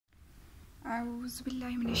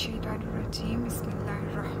औज़ुबिल्लाहिमिनश्शैतानिर्रजीम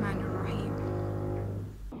बिस्मिल्लाहिर्रहमानिर्रहीम।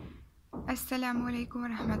 अस्सलामुअलैकुम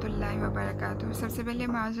वरहमतुल्लाहि वबरकातुहू। सबसे पहले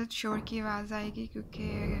माज़रत, शोर की आवाज़ आएगी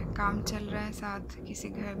क्योंकि काम चल रहा है साथ किसी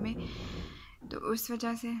घर में, तो उस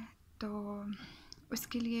वजह से, तो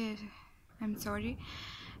उसके लिए आई एम सॉरी।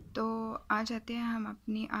 तो आ जाते हैं हम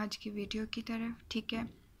अपनी आज की वीडियो की तरफ। ठीक है,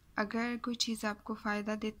 अगर कोई चीज़ आपको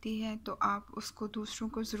फ़ायदा देती है तो आप उसको दूसरों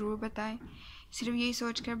को ज़रूर बताएं। सिर्फ यही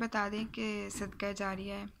सोचकर बता दें कि सदका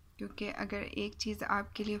जारिया है, क्योंकि अगर एक चीज़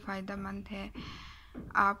आपके लिए फ़ायदा मंद है,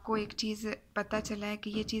 आपको एक चीज़ पता चला है कि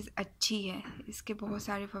ये चीज़ अच्छी है, इसके बहुत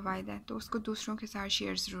सारे फ़वाइद हैं, तो उसको दूसरों के साथ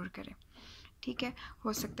शेयर ज़रूर करें। ठीक है,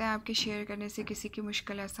 हो सकता है आपके शेयर करने से किसी की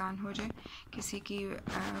मुश्किल आसान हो जाए, किसी की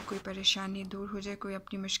कोई परेशानी दूर हो जाए, कोई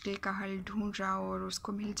अपनी मुश्किल का हल ढूंढ रहा हो और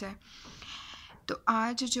उसको मिल जाए। तो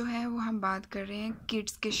आज जो है वो हम बात कर रहे हैं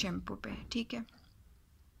किड्स के शैम्पू पे। ठीक है,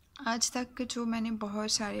 आज तक जो मैंने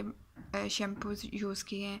बहुत सारे शैम्पूज़ यूज़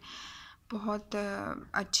किए हैं, बहुत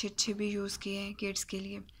अच्छे भी यूज़ किए हैं किड्स के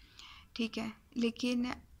लिए। ठीक है,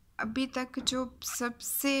 लेकिन अभी तक जो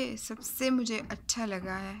सबसे मुझे अच्छा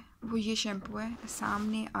लगा है वो ये शैम्पू है।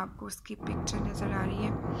 सामने आपको उसकी पिक्चर नज़र आ रही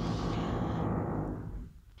है।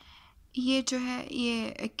 ये जो है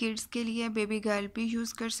ये किड्स के लिए, बेबी गर्ल भी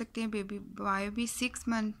यूज़ कर सकते हैं, बेबी बॉय भी। 6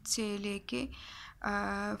 मंथ से लेके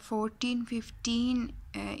 14-15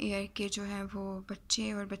 ईयर के जो हैं वो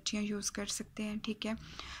बच्चे और बच्चियां यूज़ कर सकते हैं। ठीक है,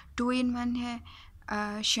 2 in 1 है,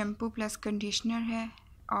 शैम्पू प्लस कंडीशनर है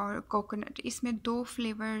और कोकोनट। इसमें 2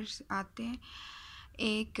 फ्लेवर्स आते हैं,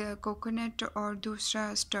 एक कोकोनट और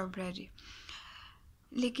दूसरा स्ट्रॉबेरी,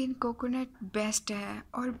 लेकिन कोकोनट बेस्ट है।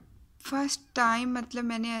 और फर्स्ट टाइम मतलब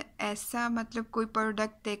मैंने ऐसा कोई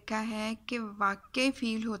प्रोडक्ट देखा है कि वाकई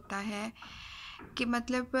फ़ील होता है कि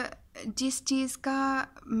मतलब जिस चीज़ का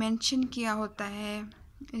मेंशन किया होता है,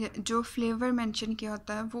 जो फ्लेवर मेंशन किया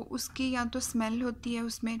होता है, वो उसकी या तो स्मेल होती है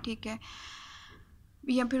उसमें, ठीक है,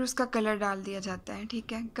 या फिर उसका कलर डाल दिया जाता है।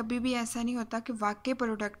 ठीक है, कभी भी ऐसा नहीं होता कि वाकई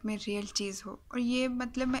प्रोडक्ट में रियल चीज़ हो। और ये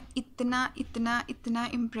मैं इतना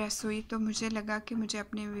इम्प्रेस हुई, तो मुझे लगा कि मुझे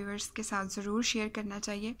अपने व्यूअर्स के साथ ज़रूर शेयर करना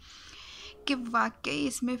चाहिए कि वाकई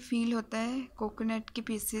इसमें फ़ील होता है, कोकोनट के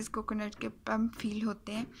पीसेस, कोकोनट के पम्प फ़ील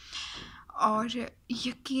होते हैं। और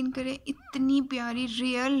यकीन करें, इतनी प्यारी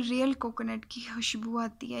रियल कोकोनट की खुशबू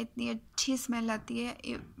आती है, इतनी अच्छी स्मेल आती है,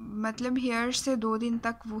 हेयर से 2 दिन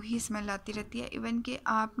तक वही स्मेल आती रहती है। इवन कि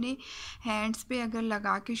आपने हैंड्स पे अगर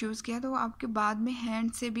लगा के यूज़ किया तो आपके बाद में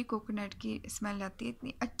हैंड से भी कोकोनट की स्मेल आती है,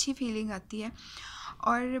 इतनी अच्छी फीलिंग आती है।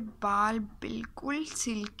 और बाल बिल्कुल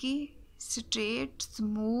सिल्की, स्ट्रेट,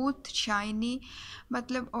 स्मूथ, शाइनी,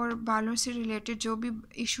 और बालों से रिलेटेड जो भी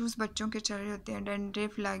इश्यूज़ बच्चों के चल रहे होते हैं,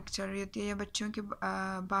 डैंड्रफ लाइक चल रही होती है, या बच्चों के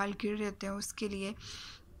बाल गिर रहे होते हैं उसके लिए,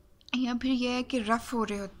 या फिर यह है कि रफ़ हो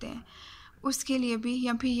रहे होते हैं उसके लिए भी,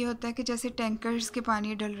 या फिर ये होता है कि जैसे टैंकर्स के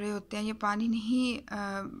पानी डल रहे होते हैं, ये पानी नहीं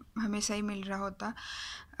हमें सही मिल रहा होता,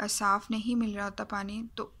 साफ़ नहीं मिल रहा होता पानी,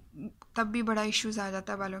 तो तब भी बड़ा इश्यूज़ आ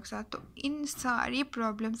जाता है बालों के साथ। तो इन सारी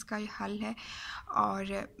प्रॉब्लम्स का ये हल है।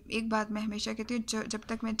 और एक बात मैं हमेशा कहती हूँ, जब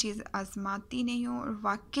तक मैं चीज़ आज़माती नहीं हूँ और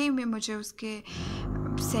वाकई में मुझे उसके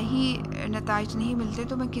सही नताइज नहीं मिलते,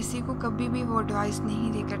 तो मैं किसी को कभी भी वो एडवाइस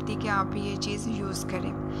नहीं दे करती कि आप ये चीज़ यूज़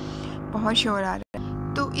करें। बहुत शोर आ रहा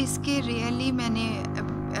है। तो इसके रियली मैंने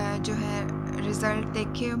जो है रिज़ल्ट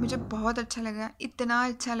देखे और मुझे बहुत अच्छा लगा, इतना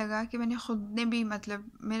अच्छा लगा कि मैंने ख़ुद ने भी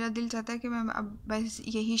मेरा दिल चाहता है कि मैं अब बस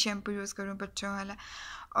यही शैम्पू यूज़ करूं, बच्चों वाला।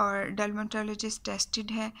 और डर्मेटोलॉजिस्ट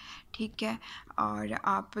टेस्टेड है। ठीक है, और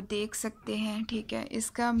आप देख सकते हैं। ठीक है,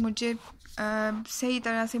 इसका मुझे सही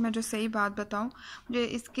तरह से, मैं जो सही बात बताऊं, मुझे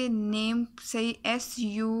इसके नेम सही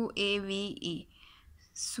SUAVE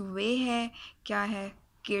सुवे है, क्या है,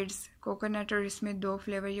 किड्स कोकोनट, और इसमें 2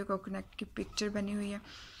 फ्लेवर, ये कोकोनट की पिक्चर बनी हुई है।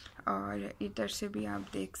 और इधर से भी आप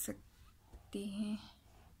देख सकती हैं,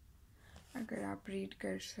 अगर आप रीड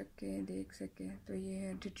कर सकें, देख सकें, तो ये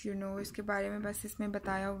है डिड यू नो, इसके बारे में बस इसमें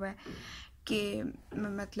बताया हुआ है कि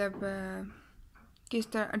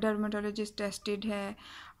किस तरह डर्मेटोलॉजिस्ट टेस्टेड है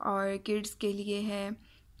और किड्स के लिए है,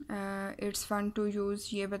 इट्स फन टू यूज़,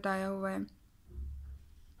 ये बताया हुआ है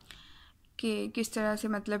कि किस तरह से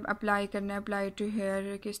अप्लाई करना है, अप्लाई टू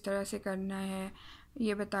हेयर किस तरह से करना है,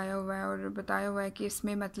 ये बताया हुआ है। और बताया हुआ है कि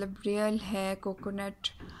इसमें रियल है कोकोनट,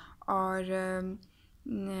 और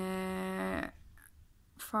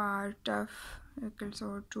फार टफ किड्स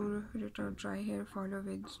और to dry hair follow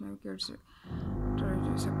with kids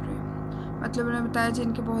spray. उन्होंने बताया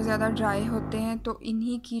जिनके बहुत ज़्यादा ड्राई होते हैं, तो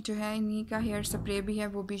इन्हीं का हेयर स्प्रे भी है,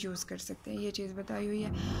 वो भी यूज़ कर सकते हैं, ये चीज़ बताई हुई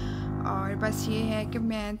है। और बस ये है कि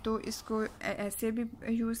मैं तो इसको ऐसे भी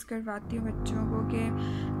यूज़ करवाती हूँ बच्चों को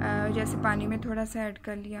कि जैसे पानी में थोड़ा सा ऐड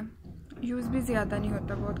कर लिया, यूज़ भी ज़्यादा नहीं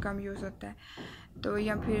होता, बहुत कम यूज़ होता है। तो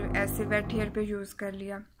या फिर ऐसे वेट हेयर पे यूज़ कर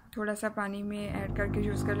लिया, थोड़ा सा पानी में ऐड करके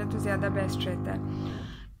यूज़ कर लिया तो ज़्यादा बेस्ट रहता है।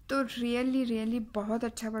 तो रियली बहुत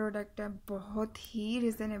अच्छा प्रोडक्ट है, बहुत ही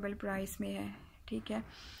रिजनेबल प्राइस में है, ठीक है।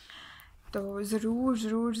 तो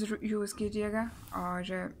ज़रूर यूज़ कीजिएगा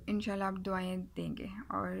और इंशाल्लाह आप दुआएं देंगे।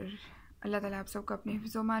 और अल्लाह ताला आप सबको अपने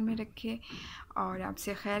हिफ्ज़-ओ-मान में रखे और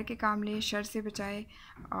आपसे खैर के काम ले, शर से बचाए,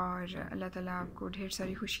 और अल्लाह ताला आपको ढेर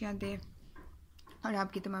सारी खुशियाँ दे और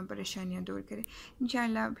आपकी तमाम परेशानियाँ दूर करे।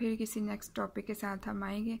 इंशाल्लाह फिर किसी नेक्स्ट टॉपिक के साथ हम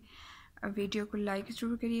आएंगे। वीडियो को लाइक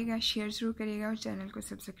ज़रूर करिएगा, शेयर ज़रूर करिएगा और चैनल को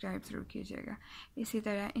सब्सक्राइब ज़रूर कीजिएगा। इसी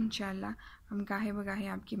तरह इंशाल्लाह हम गाहे बगाहे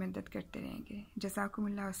आपकी मदद करते रहेंगे।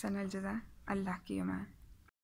 जज़ाकुमुल्लाह हसनल जज़ा। अल्लाह की अमान।